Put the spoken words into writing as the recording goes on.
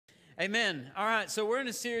Amen. All right, so we're in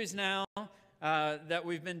a series now that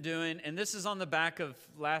we've been doing, and this is on the back of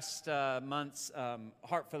last month's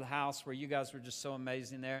Heart for the House, where you guys were just so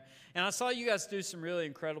amazing there. And I saw you guys do some really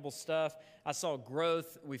incredible stuff. I saw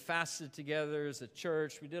growth. We fasted together as a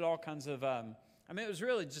church. We did all kinds of, it was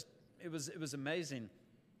really just, it was amazing.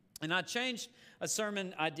 And I changed a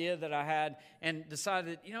sermon idea that I had and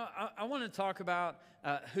decided, I want to talk about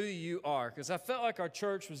who you are, because I felt like our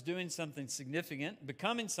church was doing something significant,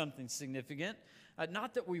 becoming something significant.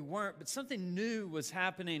 Not that we weren't, but something new was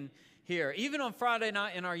happening here. Even on Friday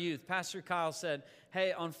night in our youth, Pastor Kyle said,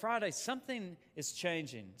 hey, on Friday, something is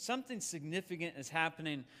changing. Something significant is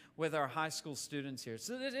happening with our high school students here.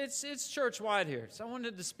 So it's church-wide here. So I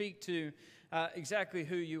wanted to speak to exactly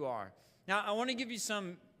who you are. Now, I want to give you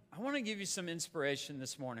some inspiration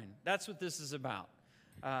this morning. That's what this is about.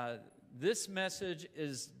 This message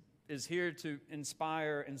is here to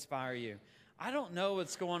inspire you. I don't know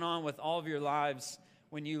what's going on with all of your lives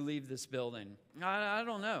when you leave this building. I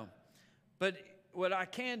don't know. But what I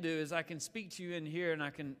can do is I can speak to you in here, and I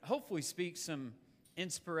can hopefully speak some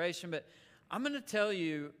inspiration. But I'm going to tell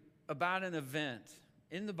you about an event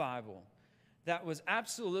in the Bible that was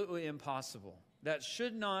absolutely impossible, that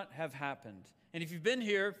should not have happened. And if you've been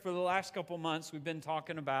here for the last couple months, we've been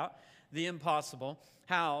talking about the impossible,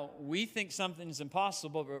 how we think something's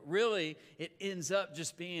impossible, but really it ends up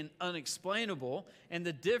just being unexplainable. And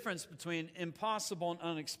the difference between impossible and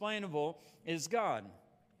unexplainable is God.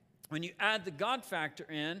 When you add the God factor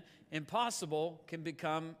in, impossible can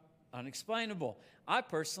become unexplainable. I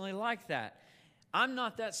personally like that. I'm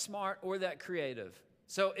not that smart or that creative.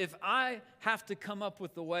 So if I have to come up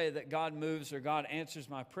with the way that God moves or God answers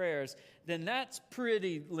my prayers, then that's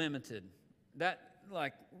pretty limited. That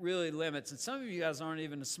really limits. And some of you guys aren't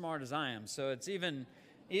even as smart as I am, so it's even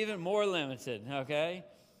more limited, okay?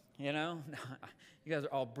 You guys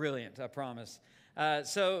are all brilliant, I promise.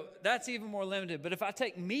 So that's even more limited. But if I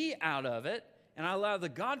take me out of it and I allow the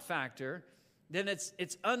God factor, then it's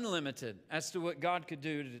unlimited as to what God could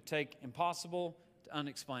do to take impossible to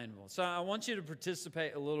unexplainable. So I want you to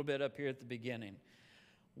participate a little bit up here at the beginning.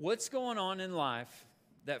 What's going on in life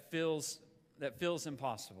that feels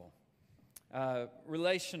impossible?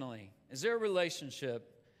 Relationally, is there a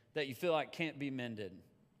relationship that you feel like can't be mended?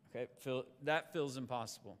 Okay, that feels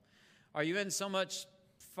impossible. Are you in so much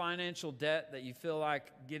financial debt that you feel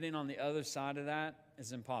like getting on the other side of that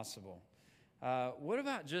is impossible? What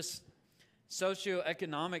about just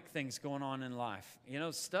socioeconomic things going on in life?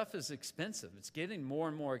 Stuff is expensive. It's getting more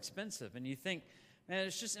and more expensive. And you think, man,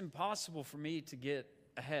 it's just impossible for me to get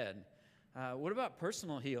ahead. What about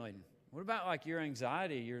personal healing? What about your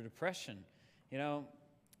anxiety, your depression?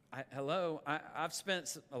 I've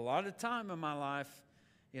spent a lot of time in my life,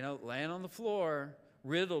 laying on the floor,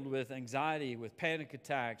 riddled with anxiety, with panic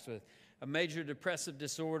attacks, with a major depressive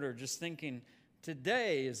disorder, just thinking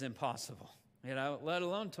today is impossible, let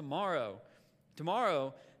alone tomorrow.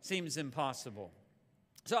 Tomorrow seems impossible.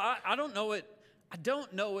 So I don't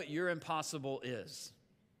know what your impossible is.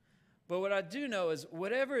 But what I do know is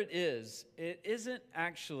whatever it isn't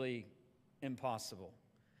actually impossible.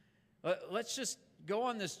 Let's just go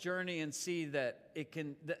on this journey and see that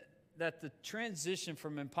that the transition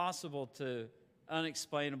from impossible to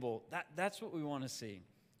unexplainable, that's what we want to see.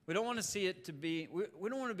 We don't want to see it to be, we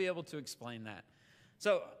don't want to be able to explain that.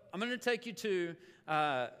 So I'm going to take you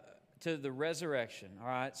to the resurrection, all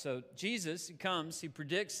right? So Jesus, he comes, he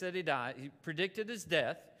predicts that he died. He predicted his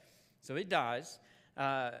death, so he dies.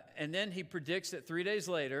 And then he predicts that 3 days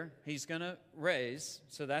later, he's going to raise,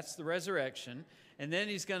 so that's the resurrection. And then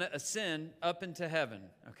he's going to ascend up into heaven,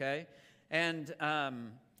 okay? And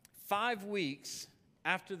 5 weeks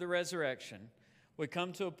after the resurrection, we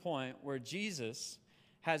come to a point where Jesus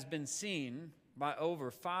has been seen by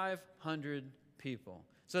over 500 people.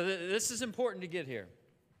 So this is important to get here.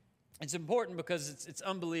 It's important because it's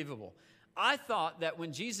unbelievable. I thought that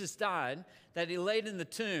when Jesus died, that he laid in the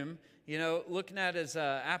tomb, looking at his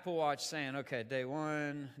Apple Watch saying, okay, day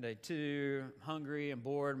 1, day 2, I'm hungry, I'm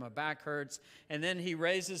bored, my back hurts. And then he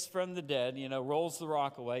raises from the dead, rolls the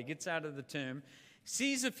rock away, gets out of the tomb,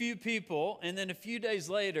 sees a few people, and then a few days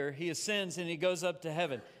later, he ascends and he goes up to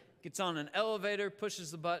heaven. Gets on an elevator, pushes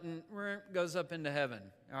the button, goes up into heaven,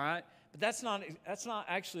 all right? But that's not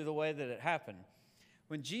actually the way that it happened.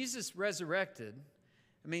 When Jesus resurrected,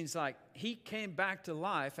 it means he came back to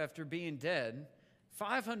life after being dead.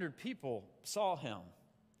 500 people saw him.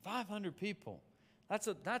 500 people. That's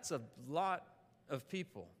a lot of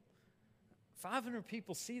people. 500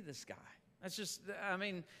 people see this guy. That's just,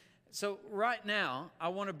 so right now, I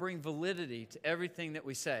want to bring validity to everything that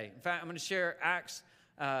we say. In fact, I'm going to share Acts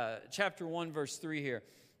chapter 1, verse 3 here.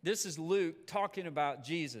 this is Luke talking about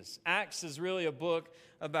Jesus. Acts is really a book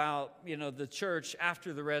about, the church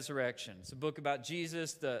after the resurrection. It's a book about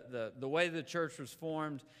Jesus, the way the church was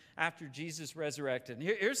formed after Jesus resurrected. And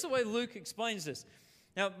here's the way Luke explains this.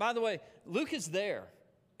 Now, by the way, Luke is there,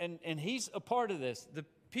 and he's a part of this. The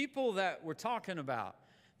people that we're talking about,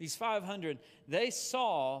 these 500, they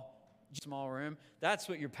saw a small room. That's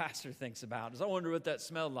what your pastor thinks about, is I wonder what that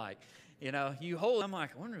smelled like. You hold, I'm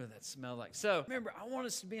like, I wonder what that smelled like. So remember, I want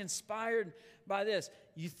us to be inspired by this.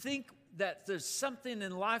 You think that there's something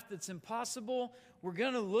in life that's impossible, we're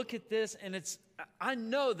going to look at this, and I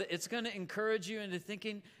know that it's going to encourage you into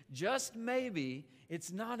thinking, just maybe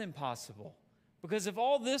it's not impossible. Because if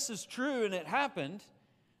all this is true and it happened,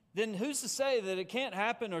 then who's to say that it can't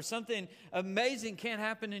happen or something amazing can't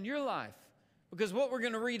happen in your life? Because what we're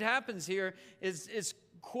going to read happens here is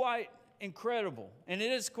quite incredible, and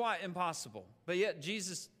it is quite impossible. But yet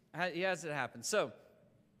Jesus, he has it happen. So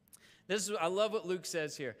I love what Luke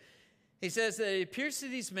says here. He says that he appears to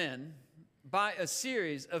these men by a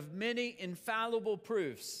series of many infallible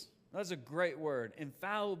proofs. That's a great word,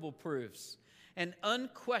 infallible proofs. And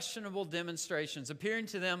unquestionable demonstrations, appearing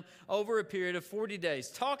to them over a period of 40 days,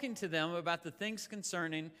 talking to them about the things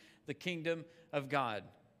concerning the kingdom of God.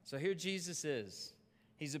 So here Jesus is.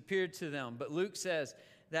 He's appeared to them. But Luke says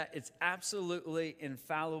that it's absolutely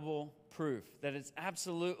infallible proof, that it's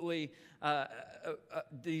absolutely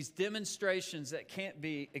these demonstrations that can't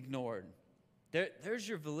be ignored. There's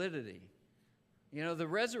your validity. The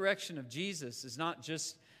resurrection of Jesus is not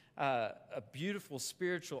just a beautiful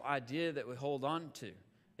spiritual idea that we hold on to.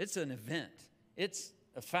 It's an event. It's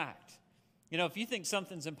a fact. If you think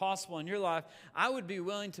something's impossible in your life, I would be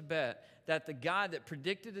willing to bet that the guy that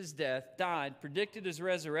predicted his death, died, predicted his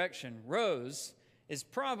resurrection, rose, is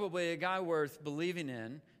probably a guy worth believing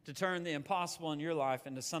in to turn the impossible in your life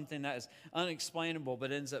into something that is unexplainable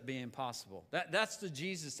but ends up being possible. That's the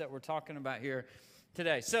Jesus that we're talking about here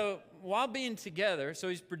today. So while being together, so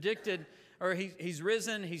he's predicted, or he's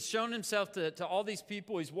risen, he's shown himself to all these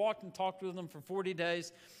people, he's walked and talked with them for 40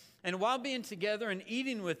 days. And while being together and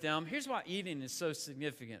eating with them, here's why eating is so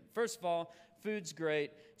significant. First of all, food's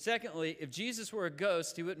great. Secondly, if Jesus were a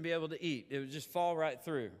ghost, he wouldn't be able to eat. It would just fall right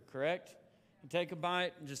through, correct? You take a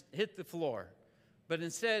bite and just hit the floor. But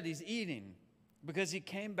instead, he's eating because he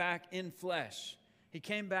came back in flesh. He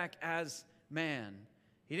came back as man.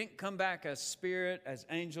 He didn't come back as spirit, as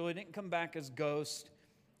angel. He didn't come back as ghost.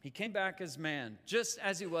 He came back as man, just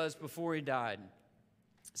as he was before he died.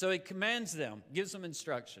 So he commands them, gives them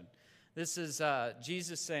instruction. This is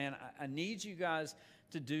Jesus saying, I need you guys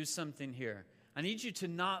to do something here. I need you to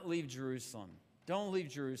not leave Jerusalem. Don't leave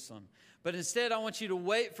Jerusalem. But instead, I want you to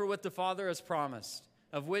wait for what the Father has promised,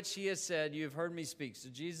 of which he has said, you have heard me speak. So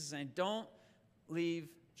Jesus is saying, don't leave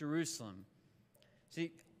Jerusalem.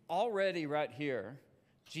 See, already right here,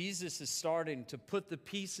 Jesus is starting to put the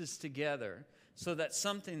pieces together so that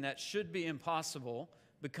something that should be impossible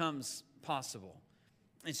becomes possible.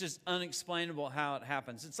 It's just unexplainable how it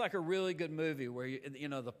happens. It's like a really good movie where,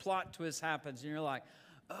 the plot twist happens and you're like,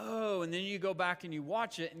 oh, and then you go back and you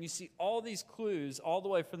watch it and you see all these clues all the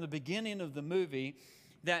way from the beginning of the movie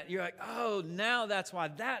that you're like, oh, now that's why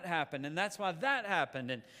that happened, and that's why that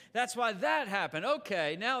happened, and that's why that happened.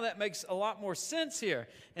 Okay, now that makes a lot more sense here.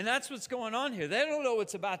 And that's what's going on here. They don't know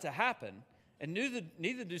what's about to happen, and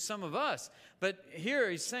neither do some of us. But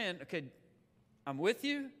here he's saying, okay, I'm with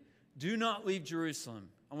you. Do not leave Jerusalem.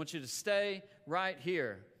 I want you to stay right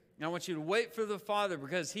here. And I want you to wait for the Father,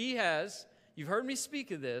 because he has, you've heard me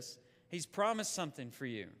speak of this, he's promised something for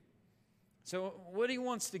you. So what he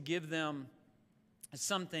wants to give them is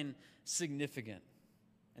something significant.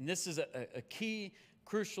 And this is a key,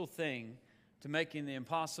 crucial thing to making the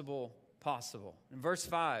impossible possible. In verse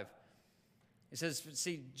 5, it says,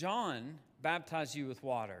 see, John baptized you with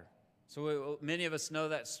water. So many of us know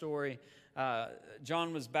that story.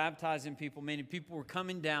 John was baptizing people. Many people were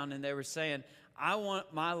coming down and they were saying, I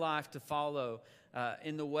want my life to follow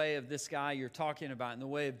in the way of this guy you're talking about, in the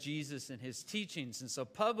way of Jesus and his teachings. And so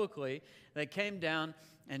publicly, they came down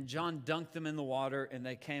and John dunked them in the water and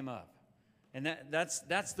they came up. And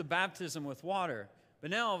that's the baptism with water.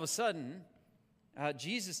 But now all of a sudden,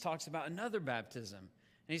 Jesus talks about another baptism.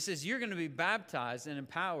 And he says, you're going to be baptized and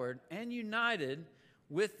empowered and united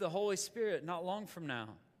with the Holy Spirit not long from now.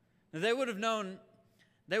 Now, they would have known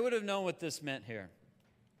what this meant here.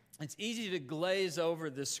 It's easy to glaze over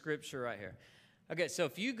this scripture right here. Okay, so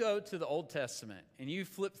if you go to the Old Testament and you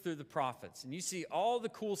flip through the prophets and you see all the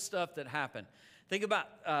cool stuff that happened. Think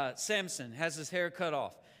about Samson has his hair cut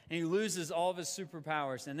off. and he loses all of his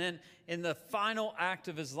superpowers. And then in the final act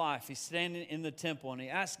of his life, he's standing in the temple, and he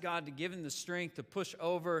asks God to give him the strength to push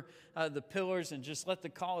over the pillars and just let the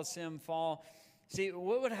Colosseum fall. See,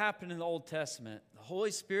 what would happen in the Old Testament? The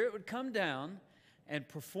Holy Spirit would come down and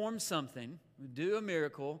perform something, do a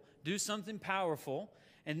miracle, do something powerful,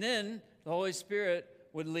 and then the Holy Spirit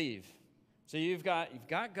would leave. So you've got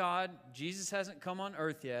God, Jesus hasn't come on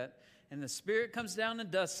earth yet, and the Spirit comes down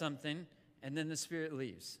and does something, and then the Spirit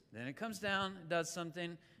leaves. Then it comes down, does something,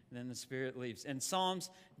 and then the Spirit leaves. In Psalms,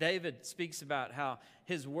 David speaks about how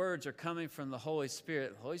his words are coming from the Holy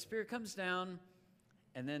Spirit. The Holy Spirit comes down,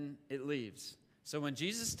 and then it leaves. So when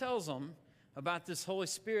Jesus tells them about this Holy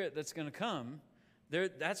Spirit that's going to come,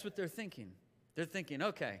 that's what they're thinking. They're thinking,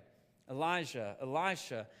 okay, Elijah,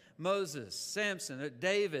 Elisha, Moses, Samson,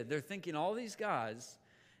 David. They're thinking all these guys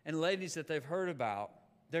and ladies that they've heard about,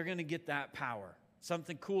 they're going to get that power.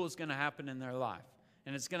 Something cool is going to happen in their life.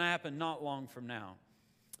 And it's going to happen not long from now.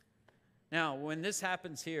 Now, when this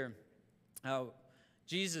happens here,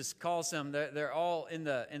 Jesus calls them, they're all in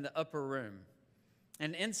the upper room.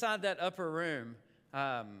 And inside that upper room,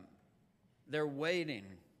 they're waiting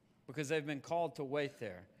because they've been called to wait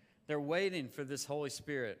there. They're waiting for this Holy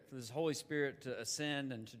Spirit to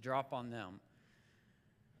ascend and to drop on them.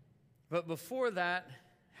 But before that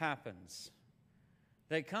happens,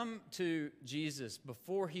 they come to Jesus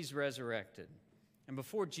before he's resurrected. And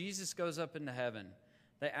before Jesus goes up into heaven,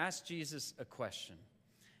 they ask Jesus a question.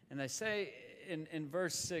 And they say in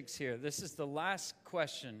verse 6 here, this is the last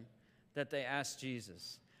question that they ask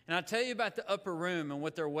Jesus. And I'll tell you about the upper room and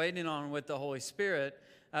what they're waiting on with the Holy Spirit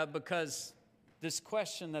because this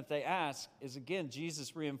question that they ask is, again,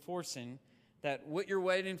 Jesus reinforcing that what you're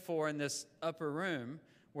waiting for in this upper room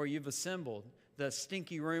where you've assembled, the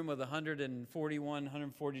stinky room with 141,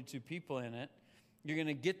 142 people in it, you're going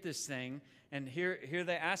to get this thing. And here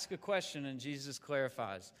they ask a question, and Jesus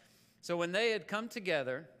clarifies. So when they had come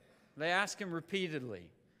together, they asked him repeatedly.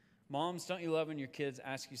 Moms, don't you love when your kids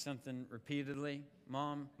ask you something repeatedly?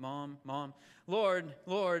 Mom, mom, mom. Lord,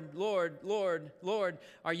 Lord, Lord, Lord, Lord,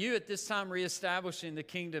 are you at this time reestablishing the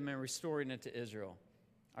kingdom and restoring it to Israel?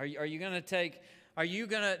 Are you going to take,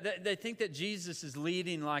 they think that Jesus is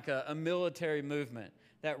leading like a military movement,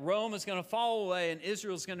 that Rome is going to fall away and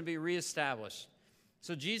Israel is going to be reestablished.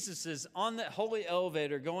 So Jesus is on that holy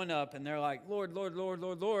elevator going up, and they're like, Lord, Lord, Lord,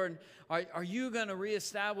 Lord, Lord, are you going to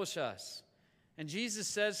reestablish us? And Jesus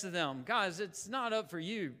says to them, guys, it's not up for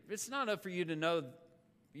you. It's not up for you to know.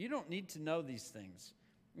 You don't need to know these things.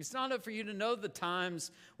 It's not up for you to know the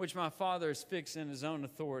times which my Father has fixed in his own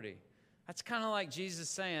authority. That's kind of like Jesus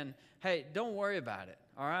saying, hey, don't worry about it,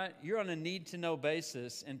 all right? You're on a need-to-know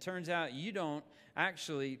basis, and turns out you don't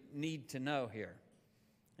actually need to know here.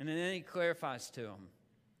 And then he clarifies to them.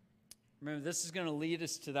 Remember, this is going to lead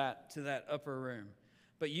us to that upper room.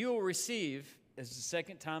 But you will receive, as the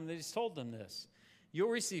second time that he's told them this, you'll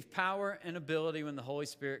receive power and ability when the Holy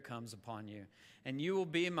Spirit comes upon you. And you will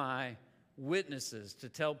be my witnesses to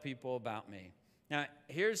tell people about me. Now,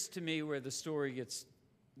 here's to me where the story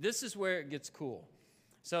this is where it gets cool.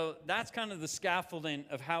 So that's kind of the scaffolding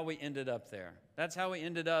of how we ended up there. That's how we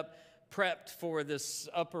ended up prepped for this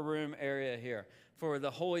upper room area here, for the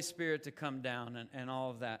Holy Spirit to come down and all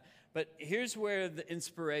of that. But here's where the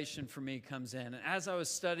inspiration for me comes in. And as I was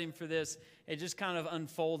studying for this, it just kind of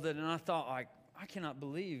unfolded, and I thought, I cannot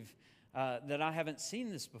believe that I haven't seen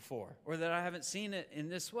this before, or that I haven't seen it in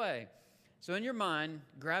this way. So in your mind,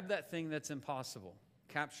 grab that thing that's impossible.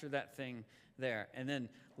 Capture that thing there. And then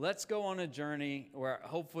let's go on a journey where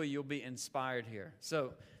hopefully you'll be inspired here.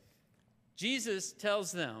 So Jesus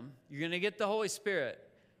tells them, you're going to get the Holy Spirit.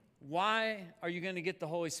 Why are you going to get the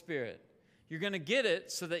Holy Spirit? You're going to get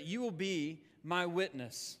it so that you will be my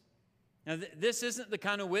witness. Now, this isn't the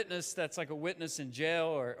kind of witness that's like a witness in jail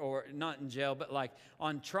or not in jail, but like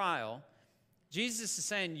on trial. Jesus is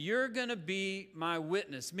saying, you're going to be my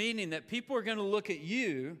witness, meaning that people are going to look at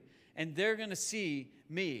you and they're going to see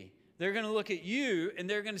me. They're going to look at you and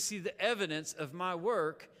they're going to see the evidence of my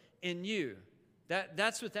work in you.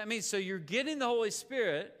 That's what that means. So you're getting the Holy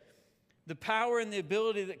Spirit, the power and the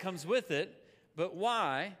ability that comes with it, but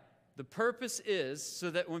why? The purpose is so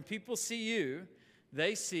that when people see you,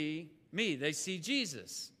 they see me. They see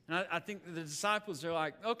Jesus. And I think the disciples are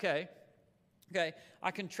like, okay,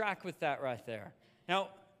 I can track with that right there. Now,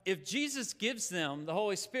 if Jesus gives them the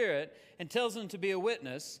Holy Spirit and tells them to be a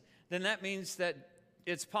witness, then that means that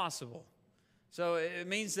it's possible. So it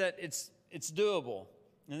means that it's doable.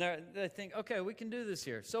 And they think, okay, we can do this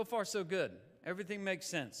here. So far, so good. Everything makes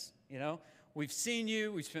sense, you know. We've seen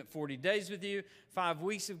you. We've spent 40 days with you. 5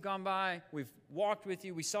 weeks have gone by. We've walked with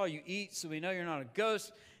you. We saw you eat, so we know you're not a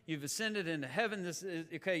ghost. You've ascended into heaven. This is,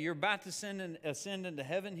 okay, you're about to ascend into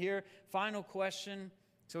heaven here. Final question.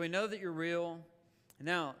 So we know that you're real.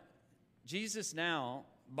 Now, Jesus now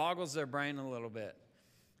boggles their brain a little bit.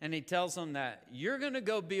 And he tells them that you're going to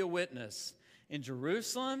go be a witness in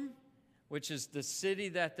Jerusalem, which is the city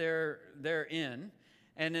that they're in,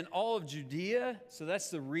 and in all of Judea, so that's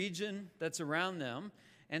the region that's around them,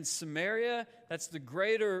 and Samaria, that's the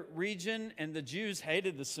greater region, and the Jews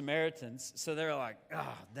hated the Samaritans, so they're like,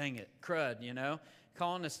 oh, dang it, crud, you know,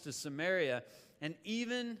 calling us to Samaria, and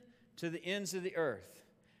even to the ends of the earth.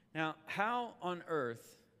 Now, how on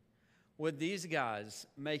earth would these guys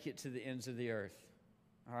make it to the ends of the earth?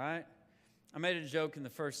 All right? I made a joke in the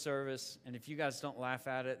first service, and if you guys don't laugh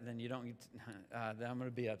at it, then you don't get then I'm going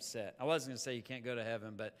to be upset. I wasn't going to say you can't go to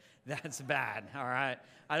heaven, but that's bad, all right?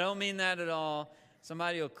 I don't mean that at all.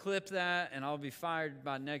 Somebody will clip that, and I'll be fired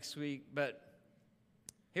by next week. But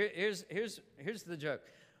here's the joke.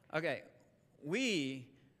 Okay,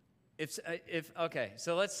 okay,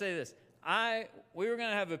 so let's say this. We were going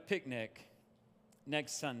to have a picnic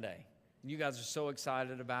next Sunday. You guys are so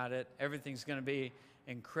excited about it. Everything's going to be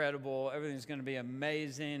incredible. Everything's going to be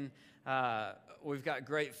amazing. We've got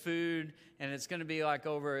great food, and it's going to be like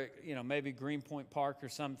over, maybe Greenpoint Park or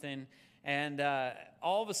something. And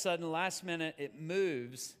all of a sudden, last minute, it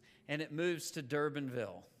moves to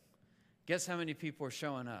Durbanville. Guess how many people are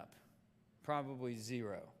showing up? Probably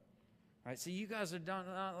 0. Right? So you guys are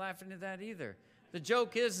not laughing at that either. The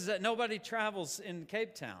joke is that nobody travels in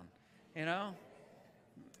Cape Town, you know?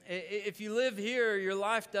 If you live here, your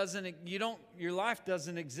life doesn't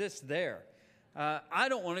exist there. I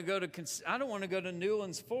don't want to go to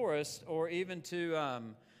Newlands Forest or even to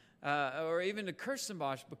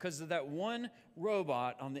Kirstenbosch because of that one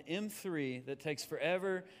robot on the M3 that takes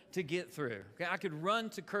forever to get through. Okay, I could run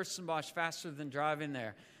to Kirstenbosch faster than driving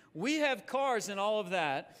there. We have cars and all of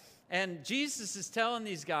that. And Jesus is telling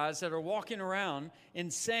these guys that are walking around in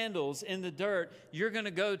sandals in the dirt, you're going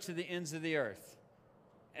to go to the ends of the earth.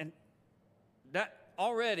 And that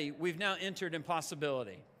already, we've now entered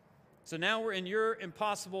impossibility. So now we're in your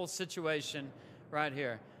impossible situation right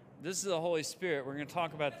here. This is the Holy Spirit. We're going to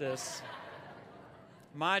talk about this.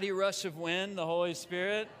 Mighty rush of wind, the Holy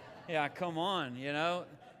Spirit. Yeah, come on,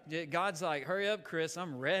 God's like, hurry up, Chris.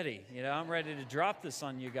 I'm ready. I'm ready to drop this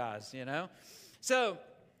on you guys, So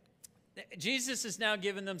Jesus is now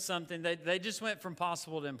giving them something. They just went from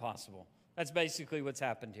possible to impossible. That's basically what's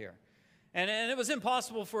happened here. And it was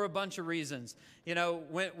impossible for a bunch of reasons.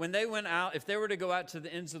 When they went out, if they were to go out to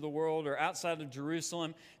the ends of the world or outside of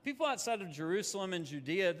Jerusalem, people outside of Jerusalem and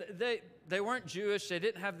Judea, they weren't Jewish. They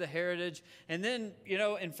didn't have the heritage. And then,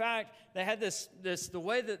 in fact, they had this the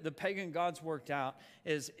way that the pagan gods worked out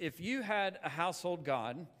is if you had a household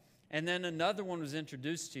god and then another one was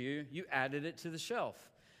introduced to you, you added it to the shelf.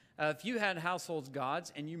 If you had household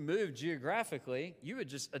gods and you moved geographically, you would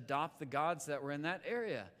just adopt the gods that were in that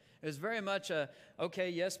area. It was very much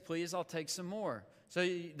okay, yes, please, I'll take some more. So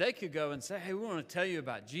they could go and say, hey, we want to tell you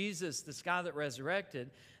about Jesus, this guy that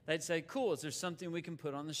resurrected. They'd say, cool, is there something we can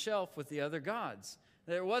put on the shelf with the other gods?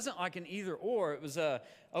 There wasn't like an either or. It was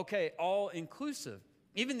all-inclusive.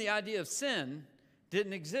 Even the idea of sin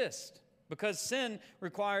didn't exist because sin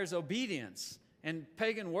requires obedience. And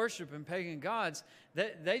pagan worship and pagan gods,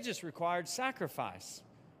 they just required sacrifice.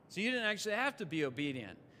 So you didn't actually have to be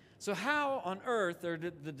obedient. So how on earth are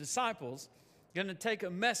the disciples going to take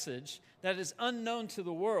a message that is unknown to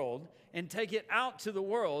the world and take it out to the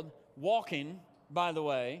world, walking, by the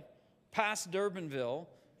way, past Durbanville,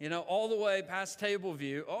 all the way past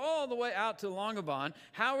Tableview, all the way out to Longabon?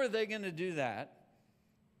 How are they going to do that?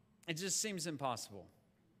 It just seems impossible.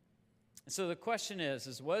 So the question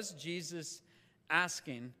is was Jesus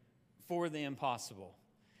asking for the impossible?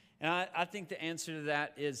 And I think the answer to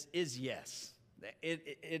that is yes.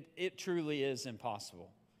 It truly is impossible.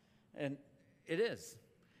 And it is.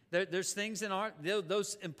 There's things in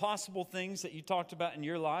those impossible things that you talked about in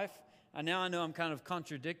your life. Now I know I'm kind of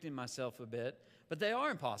contradicting myself a bit, but they are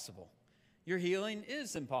impossible. Your healing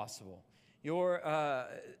is impossible. Your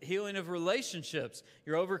healing of relationships,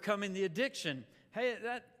 you're overcoming the addiction. Hey,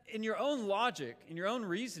 that in your own logic, in your own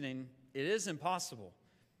reasoning, it is impossible.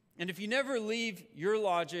 And if you never leave your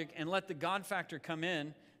logic and let the God factor come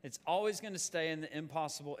in, it's always going to stay in the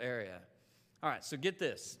impossible area. All right, so get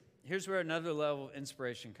this. Here's where another level of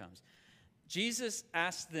inspiration comes. Jesus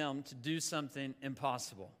asked them to do something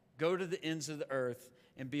impossible. Go to the ends of the earth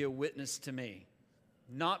and be a witness to me.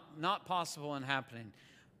 Not possible and happening.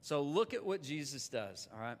 So look at what Jesus does,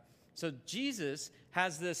 all right? So Jesus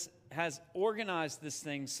has this has organized this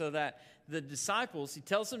thing so that the disciples, he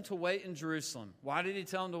tells them to wait in Jerusalem. Why did he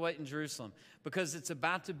tell them to wait in Jerusalem? Because it's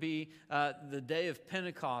about to be the day of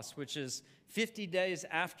Pentecost, which is 50 days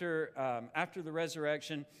after the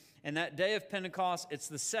resurrection. And that day of Pentecost, it's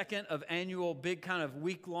the second of annual big kind of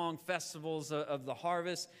week-long festivals of the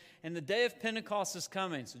harvest. And the day of Pentecost is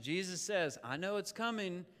coming. So Jesus says, I know it's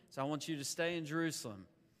coming, so I want you to stay in Jerusalem.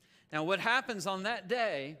 Now, what happens on that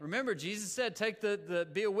day, remember, Jesus said,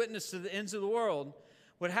 be a witness to the ends of the world.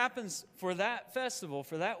 What happens for that festival,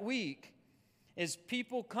 for that week, is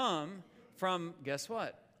people come from, guess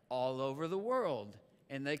what? All over the world.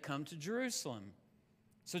 And they come to Jerusalem.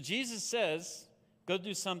 So Jesus says, go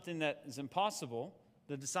do something that is impossible.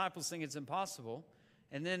 The disciples think it's impossible.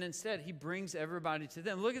 And then instead, he brings everybody to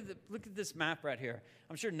them. Look at this map right here.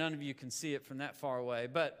 I'm sure none of you can see it from that far away.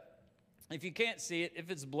 But if you can't see it,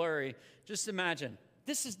 if it's blurry, just imagine.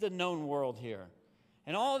 This is the known world here.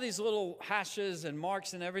 And all these little hashes and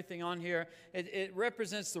marks and everything on here, it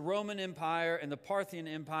represents the Roman Empire and the Parthian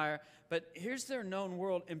Empire. But here's their known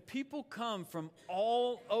world. And people come from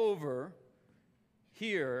all over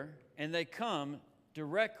here, and they come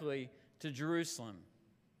directly to Jerusalem.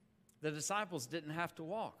 The disciples didn't have to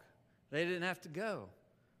walk. They didn't have to go.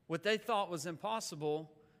 What they thought was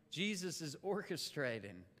impossible, Jesus is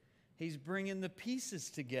orchestrating. He's bringing the pieces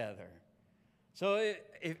together. So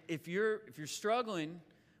if you're struggling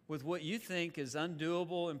with what you think is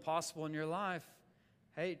undoable, impossible in your life,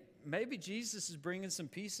 hey, maybe Jesus is bringing some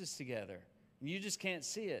pieces together, and you just can't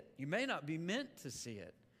see it. You may not be meant to see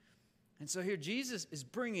it. And so here Jesus is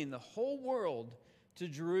bringing the whole world to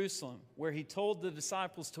Jerusalem, where he told the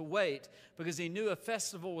disciples to wait because he knew a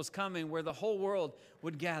festival was coming where the whole world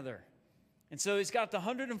would gather. And so he's got the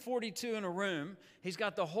 142 in a room. He's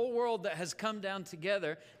got the whole world that has come down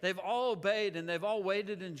together. They've all obeyed and they've all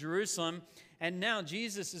waited in Jerusalem. And now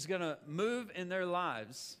Jesus is going to move in their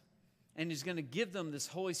lives, and he's going to give them this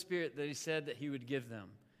Holy Spirit that he said that he would give them.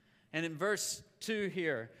 And in verse 2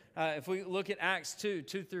 here, if we look at Acts 2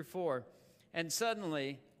 through 4, and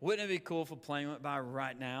suddenly, wouldn't it be cool if a plane went by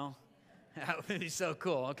right now? That would be so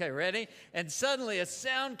cool. Okay, ready? And suddenly a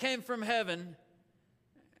sound came from heaven.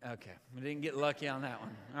 Okay, we didn't get lucky on that one.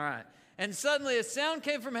 All right. And suddenly a sound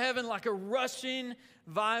came from heaven like a rushing,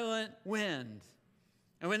 violent wind.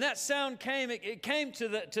 And when that sound came, it came to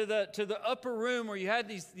the upper room where you had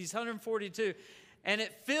these 142, and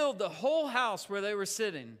it filled the whole house where they were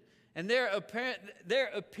sitting. And there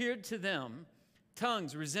appeared to them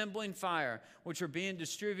tongues resembling fire, which were being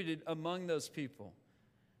distributed among those people.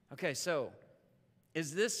 Okay, so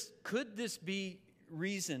could this be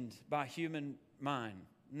reasoned by human mind?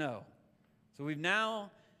 No. So we've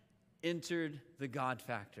now entered the God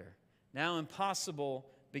factor. Now impossible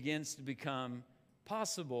begins to become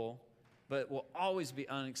possible, but will always be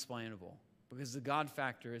unexplainable because the God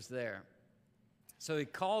factor is there. So he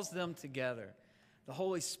calls them together. The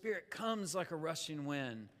Holy Spirit comes like a rushing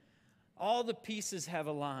wind. All the pieces have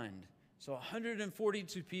aligned. So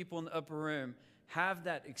 142 people in the upper room have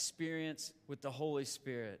that experience with the Holy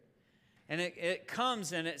Spirit. And it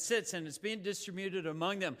comes and it sits and it's being distributed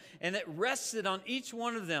among them. And it rested on each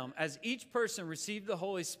one of them as each person received the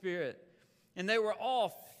Holy Spirit. And they were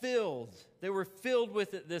all filled. They were filled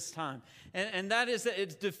with it this time. And that is that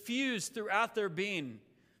it's diffused throughout their being.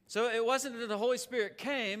 So it wasn't that the Holy Spirit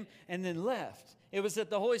came and then left. It was that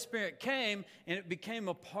the Holy Spirit came and it became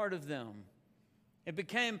a part of them. It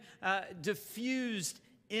became diffused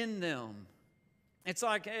in them. It's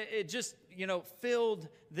like it just, filled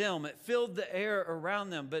them. It filled the air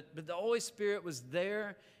around them. But the Holy Spirit was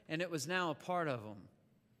there, and it was now a part of them.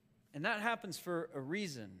 And that happens for a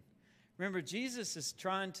reason. Remember, Jesus is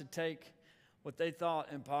trying to take what they thought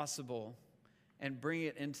impossible and bring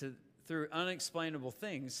it through unexplainable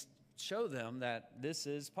things, show them that this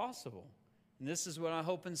is possible. And this is what I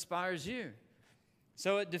hope inspires you.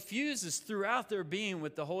 So it diffuses throughout their being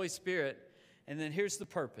with the Holy Spirit. And then here's the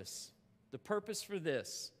purpose. The purpose for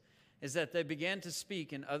this is that they began to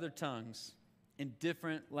speak in other tongues in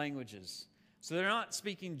different languages. So they're not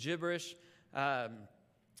speaking gibberish.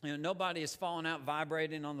 Nobody is falling out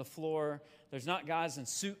vibrating on the floor. There's not guys in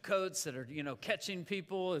suit coats that are, catching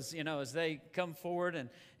people as they come forward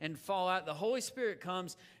and fall out. The Holy Spirit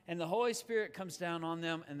comes, and the Holy Spirit comes down on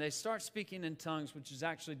them, and they start speaking in tongues, which is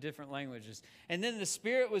actually different languages. And then the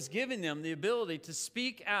Spirit was giving them the ability to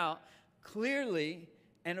speak out clearly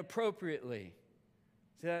and appropriately.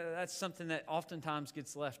 See, that's something that oftentimes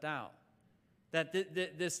gets left out. That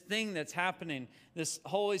this thing that's happening, this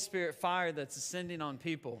Holy Spirit fire that's ascending on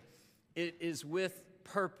people, it is with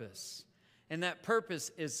purpose. And that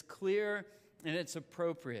purpose is clear and it's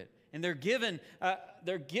appropriate. and they're given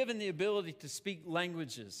the ability to speak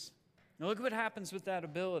languages. Now look what happens with that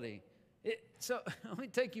ability. So let me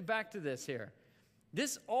take you back to this here.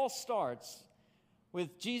 This all starts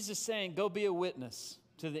with Jesus saying, go be a witness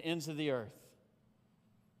to the ends of the earth.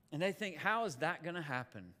 And they think, how is that going to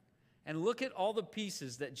happen? And look at all the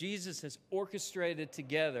pieces that Jesus has orchestrated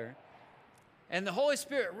together. And the Holy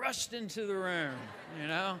Spirit rushed into the room,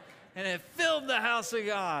 and it filled the house of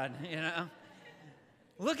God,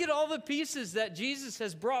 Look at all the pieces that Jesus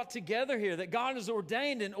has brought together here, that God has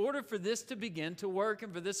ordained in order for this to begin to work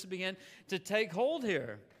and for this to begin to take hold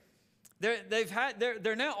here.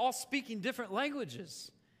 They're now all speaking different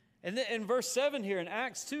languages. And then in verse 7 here, in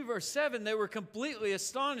Acts 2, verse 7, they were completely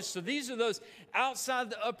astonished. So these are those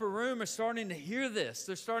outside the upper room are starting to hear this.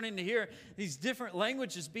 They're starting to hear these different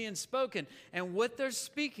languages being spoken. And what they're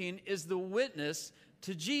speaking is the witness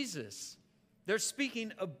to Jesus. They're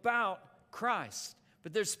speaking about Christ.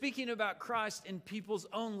 But they're speaking about Christ in people's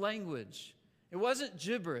own language. It wasn't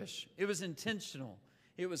gibberish. It was intentional.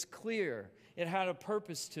 It was clear. It had a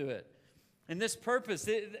purpose to it. And this purpose,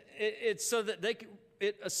 it's so that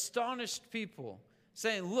it astonished people,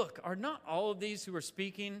 saying, look, are not all of these who are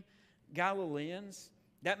speaking Galileans?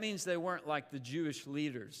 That means they weren't like the Jewish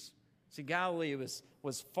leaders. See, Galilee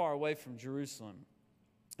was far away from Jerusalem.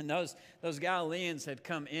 And those Galileans had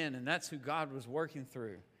come in, and that's who God was working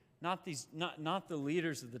through. Not the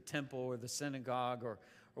leaders of the temple or the synagogue or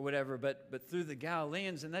whatever, but through the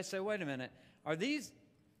Galileans. And they say, wait a minute, are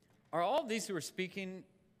all these who are speaking,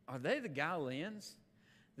 are they the Galileans?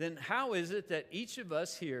 Then how is it that each of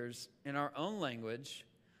us hears in our own language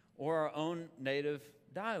or our own native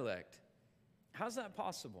dialect? How's that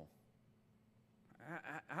possible?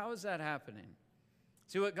 How is that happening?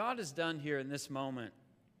 See, what God has done here in this moment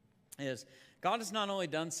is God has not only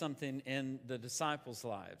done something in the disciples'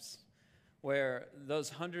 lives, where those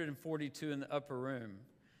 142 in the upper room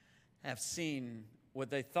have seen what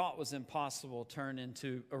they thought was impossible turn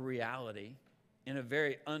into a reality in a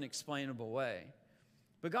very unexplainable way.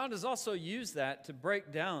 But God has also used that to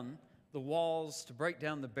break down the walls, to break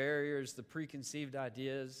down the barriers, the preconceived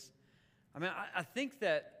ideas. I mean, I think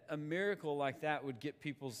that a miracle like that would get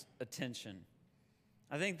people's attention.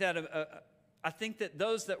 I think that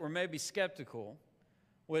those that were maybe skeptical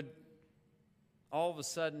would all of a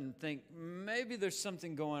sudden think, maybe there's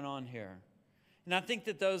something going on here. And I think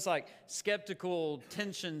that those like skeptical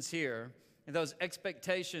tensions here and those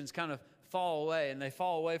expectations kind of fall away, and they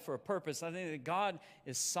fall away for a purpose. I think that God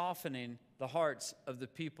is softening the hearts of the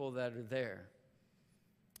people that are there.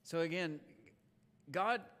 So again,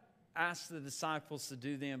 God asked the disciples to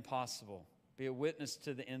do the impossible, be a witness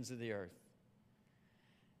to the ends of the earth.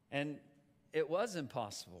 And it was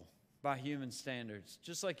impossible by human standards,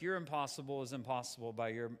 just like your impossible is impossible by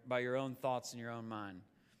your own thoughts and your own mind.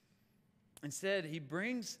 Instead, he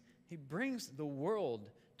brings the world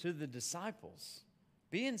to the disciples.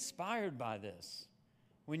 Be inspired by this.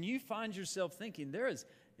 When you find yourself thinking, there is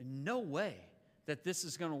no way that this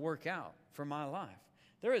is going to work out for my life.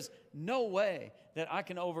 There is no way that I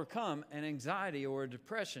can overcome an anxiety or a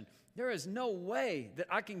depression. There is no way that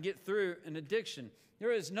I can get through an addiction.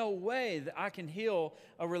 There is no way that I can heal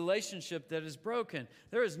a relationship that is broken.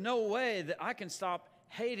 There is no way that I can stop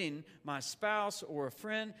hating my spouse or a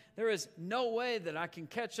friend. There is no way that I can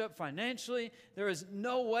catch up financially. There is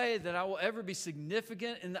no way that I will ever be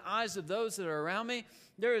significant in the eyes of those that are around me.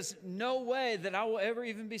 There is no way that I will ever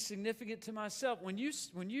even be significant to myself. When you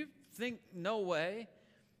think no way,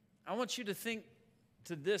 I want you to think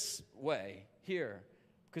to this way here,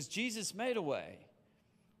 because Jesus made a way.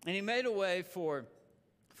 And he made a way for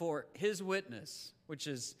his witness, which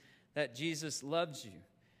is that Jesus loves you.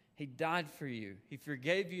 He died for you. He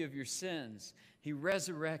forgave you of your sins. He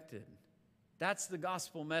resurrected. That's the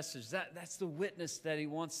gospel message. That's the witness that he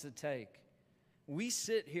wants to take. We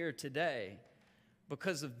sit here today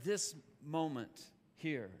because of this moment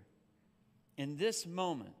here. In this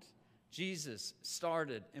moment, Jesus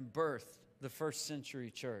started and birthed the first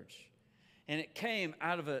century church. And it came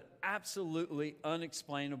out of an absolutely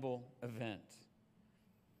unexplainable event.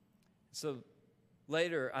 So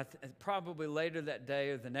later, probably later that day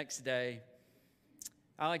or the next day,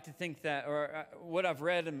 I like to think that, or what I've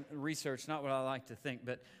read in research, not what I like to think,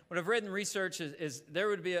 but what I've read in research is there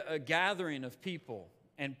would be a gathering of people,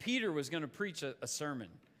 and Peter was going to preach a sermon.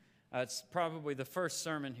 It's probably the first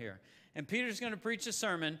sermon here. And Peter's going to preach a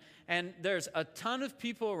sermon, and there's a ton of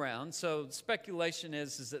people around, so speculation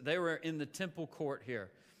is that they were in the temple court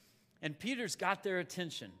here. And Peter's got their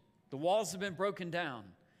attention. The walls have been broken down.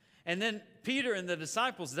 And then Peter and the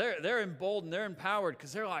disciples, they're emboldened, they're empowered,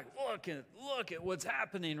 because they're like, look at what's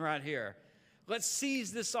happening right here. Let's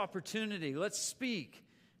seize this opportunity. Let's speak.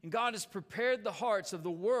 And God has prepared the hearts of the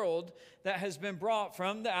world that has been brought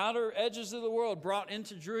from the outer edges of the world, brought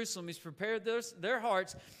into Jerusalem. He's prepared their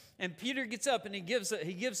hearts. And Peter gets up and he gives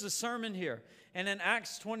a sermon here. And in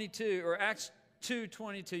Acts 22 or Acts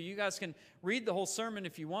 2:22, you guys can read the whole sermon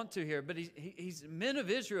if you want to here. But he's men of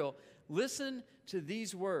Israel, listen to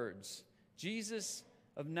these words. Jesus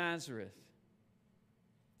of Nazareth.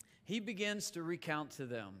 He begins to recount to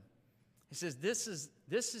them. He says, this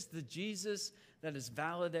is the Jesus that is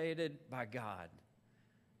validated by God.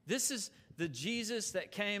 This is the Jesus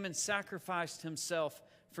that came and sacrificed himself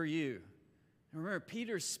for you. And remember,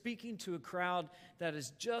 Peter's speaking to a crowd that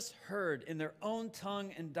has just heard in their own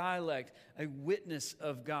tongue and dialect a witness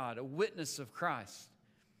of God, a witness of Christ.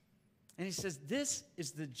 And he says, this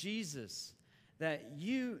is the Jesus that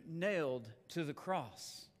you nailed to the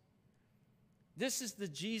cross. This is the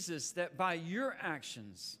Jesus that by your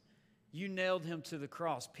actions, you nailed him to the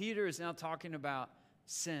cross. Peter is now talking about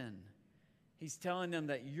sin. He's telling them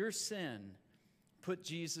that your sin put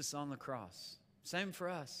Jesus on the cross. Same for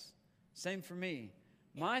us. Same for me.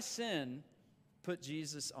 My sin put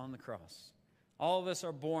Jesus on the cross. All of us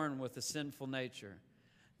are born with a sinful nature.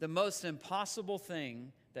 The most impossible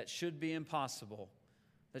thing that should be impossible,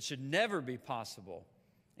 that should never be possible,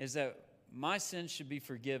 is that my sin should be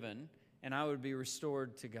forgiven and I would be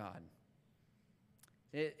restored to God.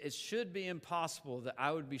 It should be impossible that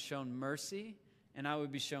I would be shown mercy and I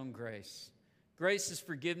would be shown grace. Grace is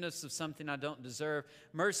forgiveness of something I don't deserve.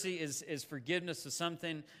 Mercy is forgiveness of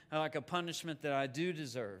something like a punishment that I do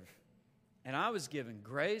deserve. And I was given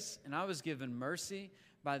grace and I was given mercy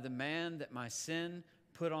by the man that my sin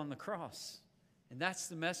put on the cross. And that's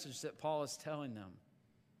the message that Paul is telling them.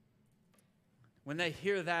 When they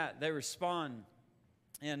hear that, they respond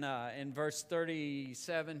in verse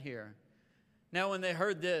 37 here. Now, when they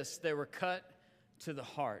heard this, they were cut to the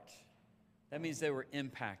heart. That means they were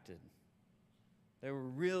impacted. They were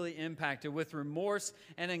really impacted with remorse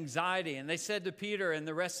and anxiety. And they said to Peter and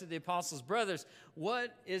the rest of the apostles, brothers,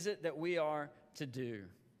 what is it that we are to do?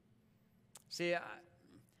 See,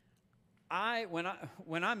 when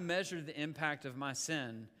I measure the impact of my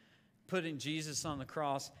sin, putting Jesus on the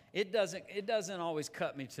cross, it doesn't always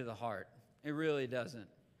cut me to the heart. It really doesn't.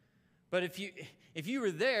 But if you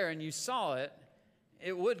were there and you saw it,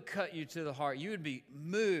 it would cut you to the heart. You would be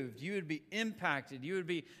moved. You would be impacted. You would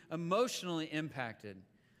be emotionally impacted.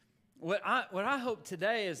 What I hope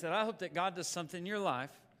today is that I hope that God does something in your life,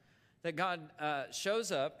 that God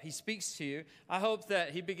shows up. He speaks to you. I hope that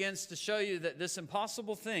he begins to show you that this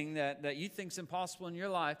impossible thing that you think is impossible in your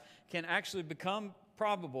life can actually become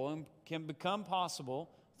probable and can become possible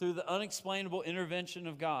through the unexplainable intervention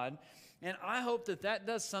of God. And I hope that that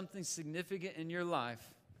does something significant in your life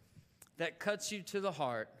that cuts you to the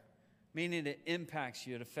heart, meaning it impacts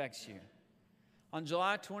you, it affects you. On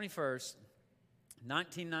July 21st,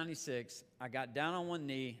 1996, I got down on one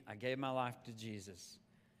knee, I gave my life to Jesus.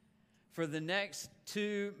 For the next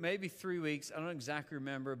 2, maybe 3 weeks, I don't exactly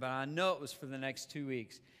remember, but I know it was for the next 2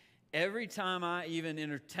 weeks. Every time I even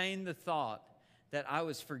entertained the thought that I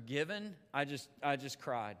was forgiven, I just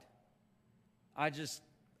cried. I just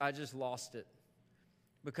lost it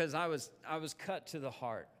because I was cut to the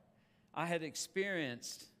heart. I had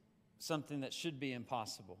experienced something that should be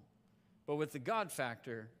impossible. But with the God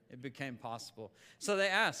factor, it became possible. So they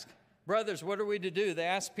ask, brothers, what are we to do? They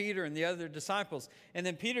asked Peter and the other disciples. And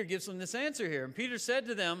then Peter gives them this answer here. And Peter said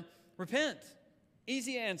to them, repent.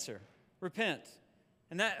 Easy answer. Repent.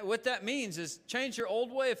 And what that means is change your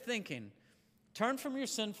old way of thinking. Turn from your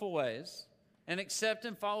sinful ways and accept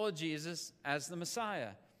and follow Jesus as the Messiah.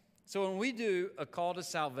 So when we do a call to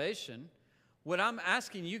salvation, what I'm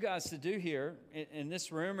asking you guys to do here in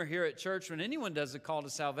this room or here at church, when anyone does a call to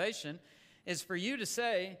salvation, is for you to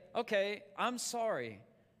say, okay, I'm sorry.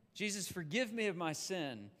 Jesus, forgive me of my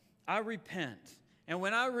sin. I repent. And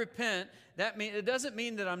when I repent, it doesn't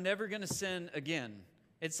mean that I'm never going to sin again.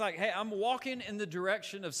 It's like, hey, I'm walking in the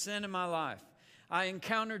direction of sin in my life. I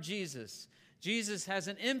encounter Jesus. Jesus has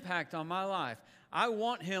an impact on my life. I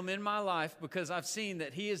want him in my life because I've seen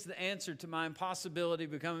that he is the answer to my impossibility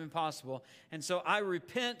becoming possible. And so I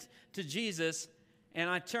repent to Jesus and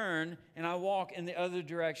I turn and I walk in the other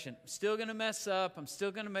direction. I'm still going to mess up. I'm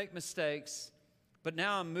still going to make mistakes. But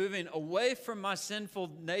now I'm moving away from my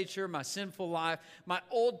sinful nature, my sinful life, my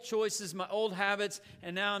old choices, my old habits,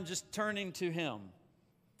 and now I'm just turning to him.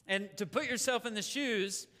 And to put yourself in the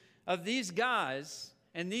shoes of these guys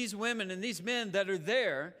and these women and these men that are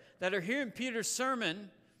there, that are hearing Peter's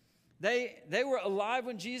sermon, they were alive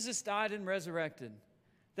when Jesus died and resurrected.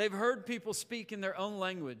 They've heard people speak in their own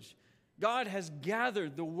language. God has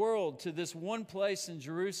gathered the world to this one place in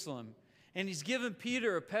Jerusalem, and he's given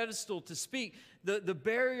Peter a pedestal to speak. The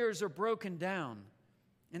barriers are broken down,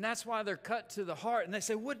 and that's why they're cut to the heart. And they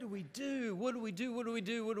say, what do we do? What do we do? What do we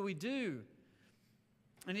do? What do we do?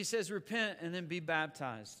 And he says, repent and then be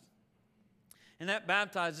baptized. And that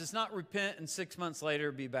baptized, it's not repent and 6 months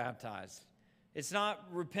later be baptized. It's not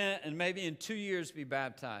repent and maybe in 2 years be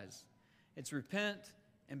baptized. It's repent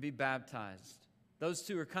and be baptized. Those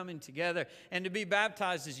two are coming together. And to be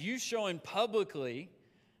baptized is you showing publicly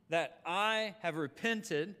that I have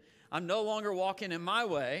repented. I'm no longer walking in my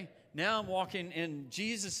way. Now I'm walking in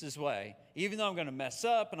Jesus' way. Even though I'm going to mess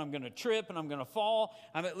up and I'm going to trip and I'm going to fall,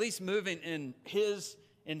 I'm at least moving in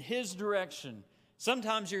His direction.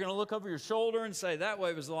 Sometimes you're going to look over your shoulder and say, that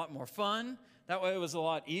way was a lot more fun. That way was a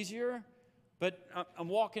lot easier. But I'm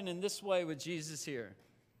walking in this way with Jesus here.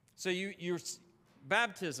 So your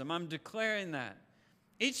baptism, I'm declaring that.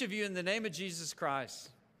 Each of you, in the name of Jesus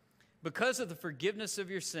Christ, because of the forgiveness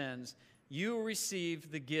of your sins, you will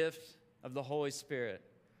receive the gift of the Holy Spirit.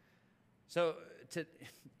 So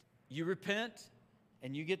you repent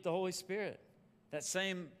and you get the Holy Spirit. That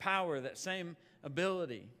same power, that same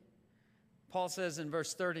ability. Paul says in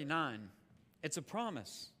verse 39, it's a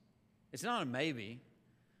promise. It's not a maybe.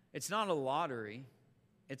 It's not a lottery.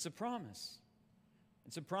 It's a promise.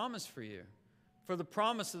 It's a promise for you. For the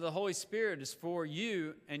promise of the Holy Spirit is for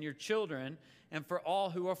you and your children and for all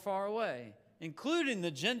who are far away, including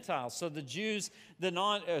the Gentiles. So the Jews,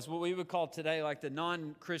 as what we would call today, like the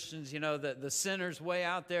non-Christians, the sinners way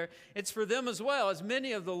out there. It's for them as well, as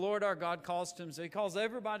many of the Lord our God calls to himself. He calls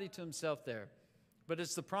everybody to himself there. But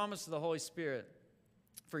it's the promise of the Holy Spirit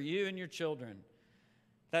for you and your children.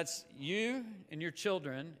 That's you and your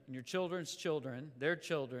children and your children's children, their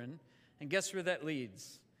children. And guess where that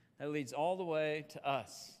leads? That leads all the way to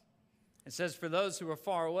us. It says for those who are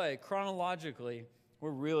far away, chronologically,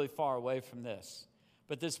 we're really far away from this.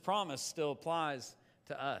 But this promise still applies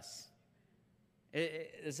to us.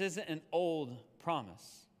 This isn't an old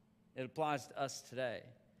promise. It applies to us today.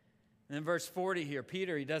 And in verse 40 here,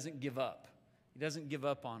 Peter, he doesn't give up. He doesn't give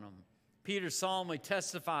up on them. Peter solemnly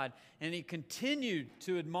testified, and he continued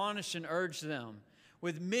to admonish and urge them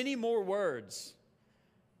with many more words.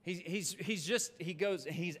 He goes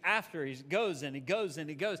and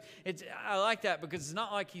he goes. I like that because it's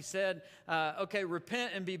not like he said, okay,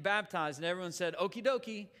 repent and be baptized. And everyone said, okie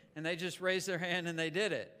dokie. And they just raised their hand and they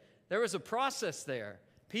did it. There was a process there.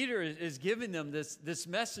 Peter is giving them this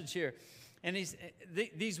message here. And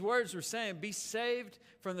these words were saying, be saved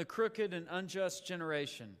from the crooked and unjust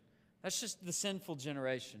generation. That's just the sinful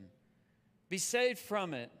generation. Be saved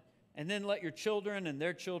from it. And then let your children and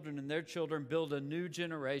their children and their children build a new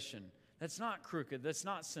generation. That's not crooked. That's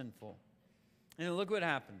not sinful. And look what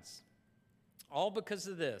happens. All because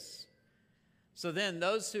of this. So then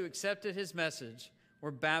those who accepted his message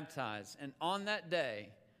were baptized. And on that day,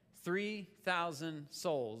 3,000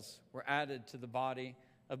 souls were added to the body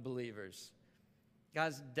of believers.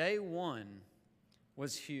 Guys, day one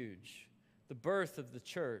was huge. The birth of the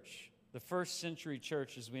church, the first century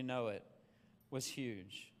church as we know it, was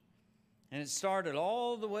huge. And it started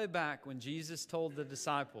all the way back when Jesus told the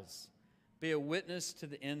disciples, be a witness to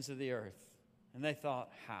the ends of the earth. And they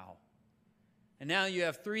thought, how? And now you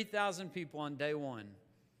have 3,000 people on day one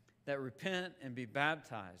that repent and be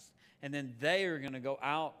baptized. And then they are going to go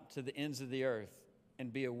out to the ends of the earth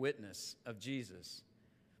and be a witness of Jesus.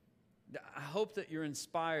 I hope that you're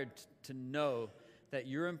inspired to know that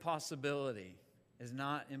your impossibility is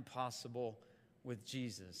not impossible with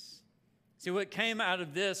Jesus. See, what came out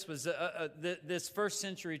of this was this first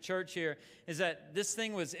century church here is that this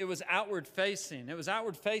thing was outward facing. It was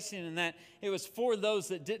outward facing in that it was for those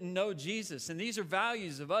that didn't know Jesus. And these are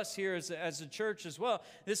values of us here as a church as well.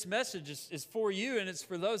 This message is for you and it's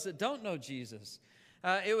for those that don't know Jesus.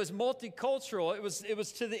 It was multicultural. It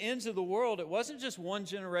was to the ends of the world. It wasn't just one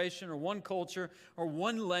generation or one culture or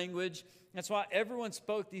one language. That's why everyone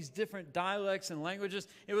spoke these different dialects and languages.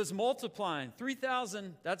 It was multiplying.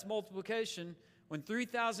 3,000, that's multiplication. When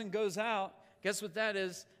 3,000 goes out, guess what that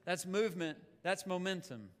is? That's movement. That's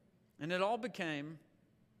momentum. And it all became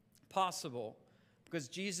possible because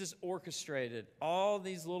Jesus orchestrated all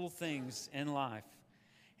these little things in life.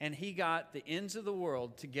 And he got the ends of the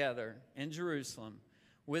world together in Jerusalem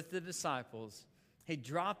with the disciples. He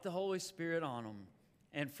dropped the Holy Spirit on them.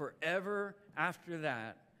 And forever after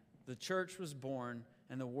that, the church was born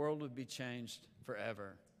and the world would be changed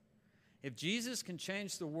forever. If Jesus can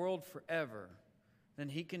change the world forever, then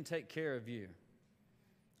he can take care of you.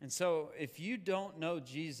 And so if you don't know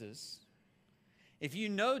Jesus, if you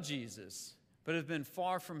know Jesus but have been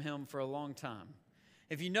far from him for a long time,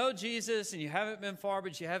 If you know Jesus and you haven't been far,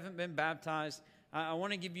 but you haven't been baptized, I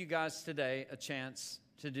want to give you guys today a chance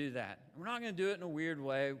to do that. We're not going to do it in a weird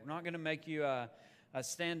way. We're not going to make you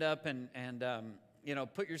stand up and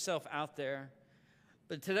put yourself out there.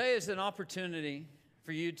 But today is an opportunity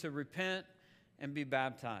for you to repent and be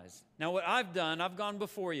baptized. Now, what I've done, I've gone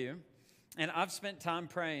before you, and I've spent time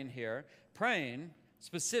praying here, praying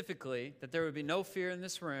specifically that there would be no fear in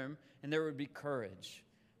this room and there would be courage,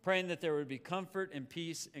 praying that there would be comfort and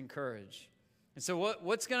peace and courage. And so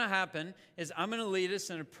what's going to happen is I'm going to lead us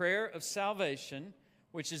in a prayer of salvation,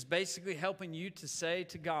 which is basically helping you to say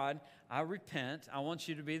to God, I repent. I want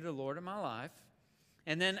you to be the Lord of my life.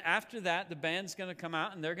 And then after that, the band's going to come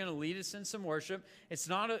out and they're going to lead us in some worship. It's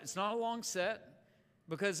not a long set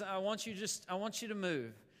because I want you to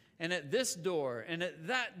move. And at this door and at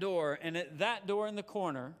that door and at that door in the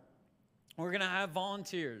corner, we're going to have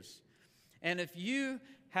volunteers. And if you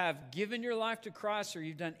have given your life to Christ, or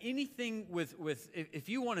you've done anything if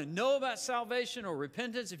you want to know about salvation or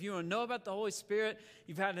repentance, if you want to know about the Holy Spirit,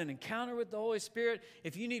 you've had an encounter with the Holy Spirit,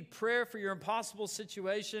 if you need prayer for your impossible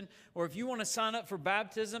situation, or if you want to sign up for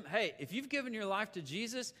baptism, hey, if you've given your life to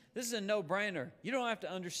Jesus, this is a no-brainer. You don't have to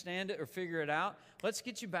understand it or figure it out. Let's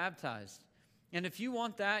get you baptized. And if you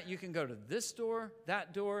want that, you can go to this door,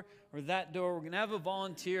 or that door. We're going to have a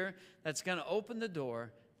volunteer that's going to open the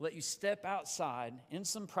door, let you step outside in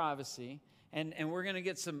some privacy, and we're going to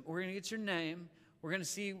get your name. We're going to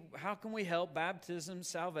see how can we help, baptism,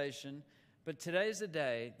 salvation. But today's the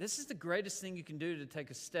day. This is the greatest thing you can do to take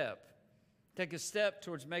a step. Take a step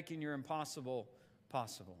towards making your impossible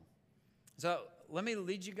possible. So let me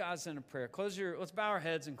lead you guys in a prayer. Let's bow our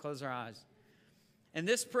heads and close our eyes. And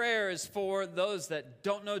this prayer is for those that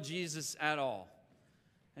don't know Jesus at all.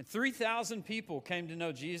 And 3,000 people came to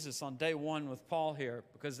know Jesus on day one with Paul here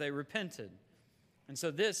because they repented. And so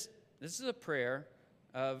this is a prayer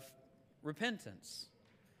of repentance.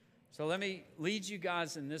 So let me lead you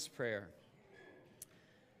guys in this prayer.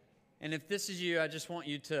 And if this is you, I just want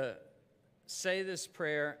you to say this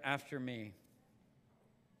prayer after me.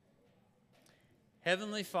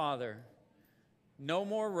 Heavenly Father, no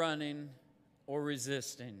more running or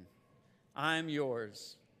resisting. I am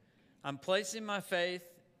yours. I'm placing my faith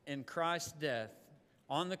in Christ's death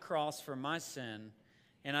on the cross for my sin,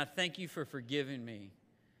 and I thank you for forgiving me.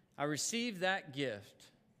 I receive that gift.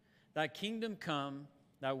 Thy kingdom come,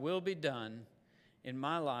 thy will be done in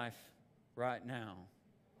my life right now.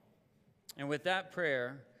 And with that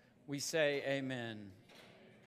prayer, we say amen.